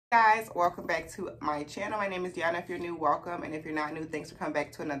Guys, welcome back to my channel. My name is Deonna. If you're new, welcome, and if you're not new, thanks for coming back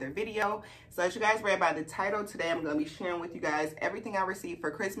to another video. So as you guys read by the title, today I'm going to be sharing with you guys everything I received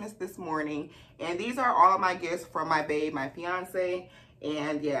for Christmas this morning, and these are all of my gifts from my babe, my fiance.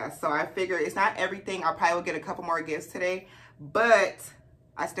 And yeah, so I figure it's not everything. I'll probably will get a couple more gifts today, but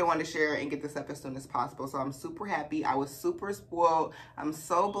I still want to share and get this up as soon as possible. So I'm super happy. I was super spoiled. I'm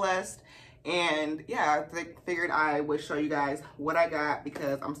so blessed. And yeah, I figured I would show you guys what I got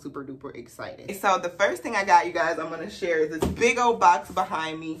because I'm super duper excited. So the first thing I got, you guys, I'm going to share is this big old box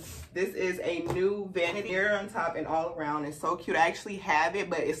behind me. This is a new vanity mirror on top and all around. It's so cute. I actually have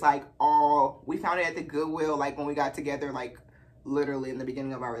it, but it's like all, we found it at the Goodwill, like when we got together, like literally in the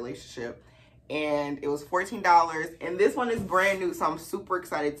beginning of our relationship. And it was $14, and this one is brand new, so I'm super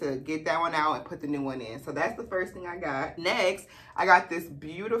excited to get that one out and put the new one in. So that's the first thing I got. Next, I got this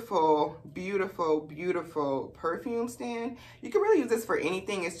beautiful, beautiful, beautiful perfume stand. You can really use this for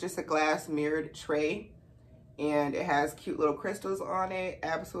anything. It's just a glass mirrored tray, and it has cute little crystals on it.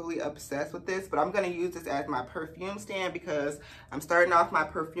 Absolutely obsessed with this, but I'm gonna use this as my perfume stand because I'm starting off my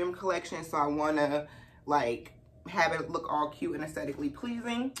perfume collection, so I wanna like have it look all cute and aesthetically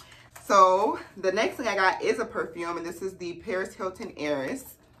pleasing. So the next thing I got is a perfume, and this is the Paris Hilton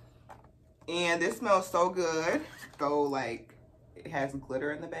Heiress, and this smells so good. So like it has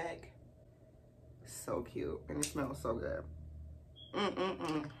glitter in the bag, so cute, and it smells so good.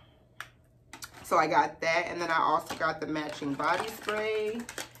 So I got that, and then I also got the matching body spray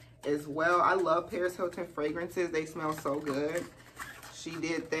as well. I love Paris Hilton fragrances. They smell so good. She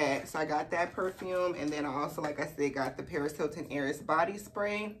did that, so I got that perfume, and then I also, like I said, got the Paris Hilton Heiress body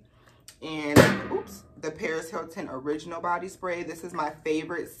spray. And oops, the Paris Hilton original body spray. This is my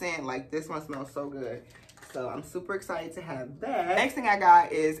favorite scent. Like, this one smells so good, so I'm super excited to have that. Next thing I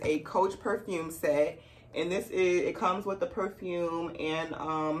got is a Coach perfume set, and this is, it comes with the perfume and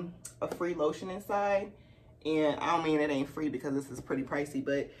a free lotion inside. And I don't mean it ain't free because this is pretty pricey,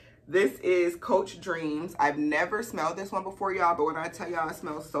 but this is Coach Dreams. I've never smelled this one before, y'all, but when I tell y'all it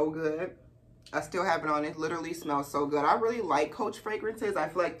smells so good, I still have it on. It literally smells so good. I really like Coach fragrances. I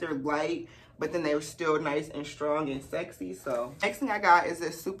feel like they're light, but then they're still nice and strong and sexy. So next thing I got is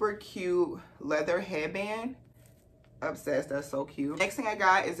this super cute leather headband. Obsessed. That's so cute. Next thing I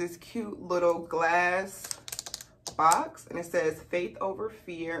got is this cute little glass box, and it says Faith Over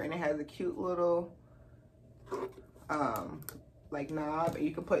Fear, and it has a cute little like knob, and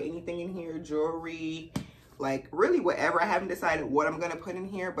you can put anything in here, jewelry, like really whatever. I haven't decided what I'm gonna put in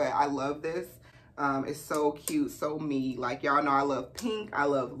here, but I love this. It's so cute, so me. Like, y'all know I love pink, I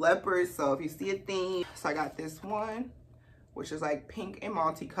love leopards, so if you see a theme. So I got this one, which is like pink and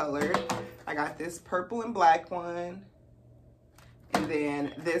multicolored. I got this purple and black one, and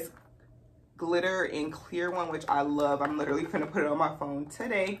then this glitter and clear one, which I love. I'm literally gonna put it on my phone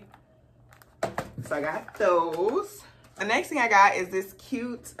today. So I got those. The next thing I got is this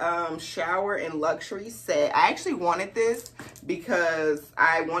cute shower and luxury set. I actually wanted this because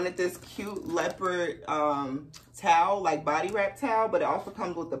I wanted this cute leopard towel, like body wrap towel, but it also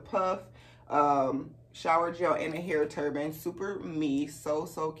comes with the puff, shower gel, and a hair turban. Super me, so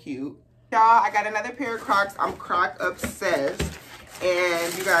cute. Y'all, I got another pair of Crocs. I'm Croc obsessed.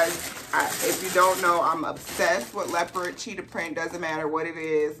 And you guys, if you don't know, I'm obsessed with leopard, cheetah print, doesn't matter what it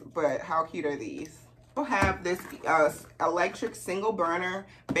is, but how cute are these? I have this electric single burner.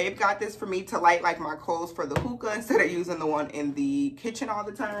 Babe got this for me to light like my coals for the hookah instead of using the one in the kitchen all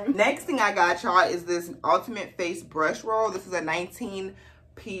the time. Next thing I got, y'all, is this Ultimate Face brush roll. This is a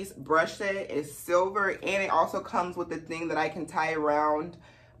 19-piece brush set. It's silver, and it also comes with the thing that I can tie around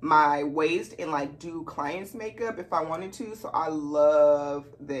my waist and like do clients makeup if I wanted to. So I love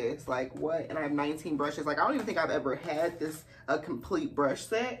this. Like, what? And I have 19 brushes. Like, I don't even think I've ever had this a complete brush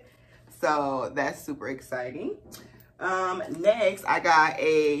set. So that's super exciting. Next, I got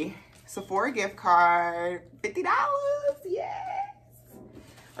a Sephora gift card, $50, yes.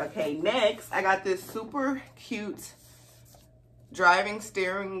 Okay, next, I got this super cute driving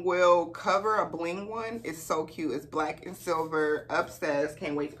steering wheel cover, a bling one. It's so cute. It's black and silver. Obsessed.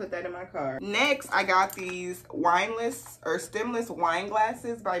 Can't wait to put that in my car. Next, I got these wineless or stemless wine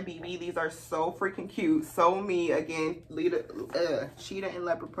glasses by BB. These are so freaking cute. So me. Again, cheetah and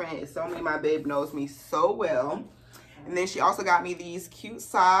leopard print. It's so me. My babe knows me so well. And then she also got me these cute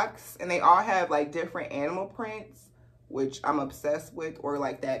socks, and they all have like different animal prints, which I'm obsessed with, or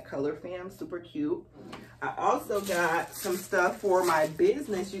like that color fam, super cute. I also got some stuff for my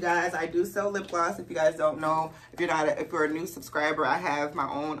business, you guys. I do sell lip gloss. If you guys don't know, if you're a new subscriber, I have my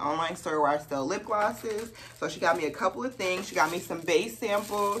own online store where I sell lip glosses. So she got me a couple of things. She got me some base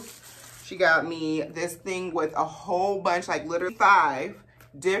samples. She got me this thing with a whole bunch, like literally 5.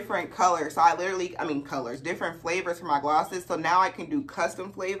 different colors. So different flavors for my glosses. So now I can do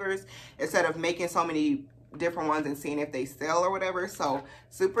custom flavors instead of making so many different ones and seeing if they sell or whatever. So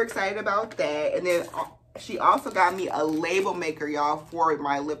super excited about that. And then she also got me a label maker, y'all, for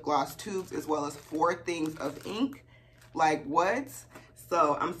my lip gloss tubes, as well as 4 things of ink. Like what?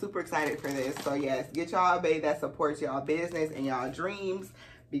 So I'm super excited for this. So yes, get y'all a babe that supports y'all business and y'all dreams,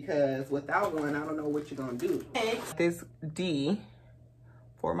 because without one, I don't know what you're gonna do. This D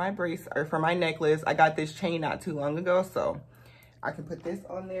for my brace, or for my necklace. I got this chain not too long ago, so I can put this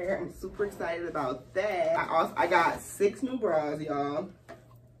on there. I'm super excited about that. I got 6 new bras, y'all.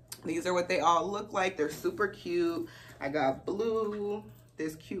 These are what they all look like. They're super cute. I got blue,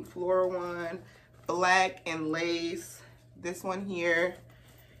 this cute floral one, black and lace, this one here,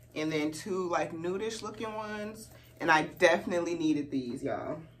 and then 2 like nudish looking ones. And I definitely needed these,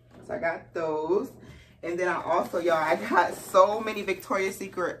 y'all. So I got those. And then I also, y'all, I got so many Victoria's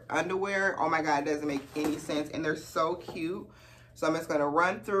Secret underwear. Oh my God, it doesn't make any sense. And they're so cute. So I'm just gonna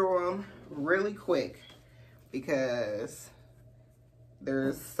run through them really quick because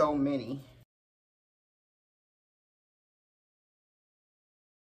there's so many.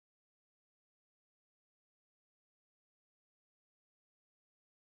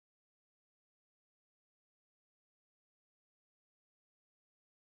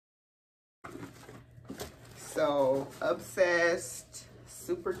 So obsessed,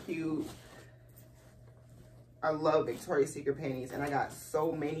 super cute. I love Victoria's Secret panties, and I got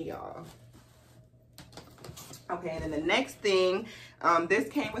so many, y'all. Okay, and then the next thing, this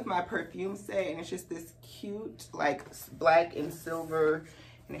came with my perfume set, and it's just this cute, like, black and silver,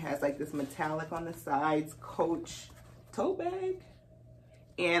 and it has like this metallic on the sides, Coach tote bag.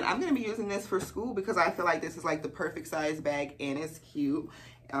 And I'm gonna be using this for school because I feel like this is like the perfect size bag and it's cute.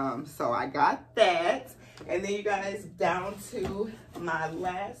 So I got that. And then you guys, down to my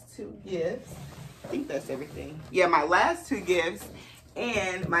last 2 gifts. I think that's everything. Yeah, my last 2 gifts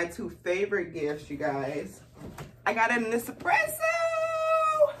and my 2 favorite gifts, you guys. I got an espresso.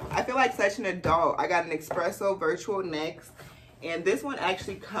 I feel like such an adult. I got an espresso virtual next. And this one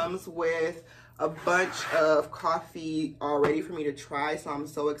actually comes with a bunch of coffee already for me to try. So I'm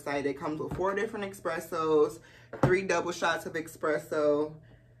so excited. It comes with 4 different espressos, 3 double shots of espresso,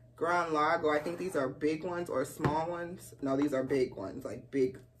 Gran Lago. I think these are big ones or small ones. No, these are big ones, like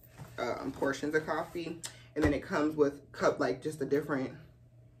big portions of coffee. And then it comes with like just the different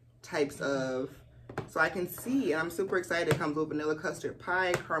types of, so I can see, and I'm super excited. It comes with vanilla custard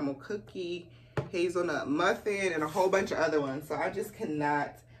pie, caramel cookie, hazelnut muffin, and a whole bunch of other ones. So I just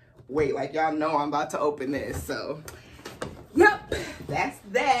cannot wait. Like, y'all know I'm about to open this. So yep, that's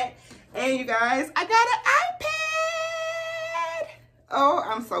that. And you guys, I got an iPad. Oh,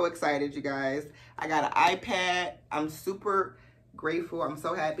 I'm so excited, you guys. I got an iPad. I'm super grateful. I'm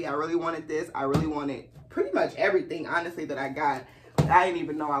so happy. I really wanted this. I really wanted pretty much everything, honestly, that I got. I didn't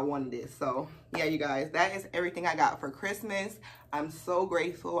even know I wanted it. So yeah, you guys, that is everything I got for Christmas. I'm so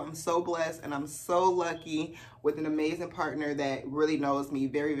grateful. I'm so blessed, and I'm so lucky with an amazing partner that really knows me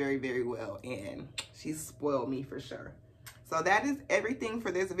very, very, very well, and she spoiled me for sure. So that is everything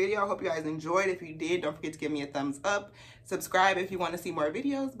for this video. I hope you guys enjoyed. If you did, don't forget to give me a thumbs up. Subscribe if you want to see more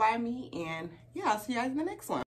videos by me, and yeah, I'll see you guys in the next one.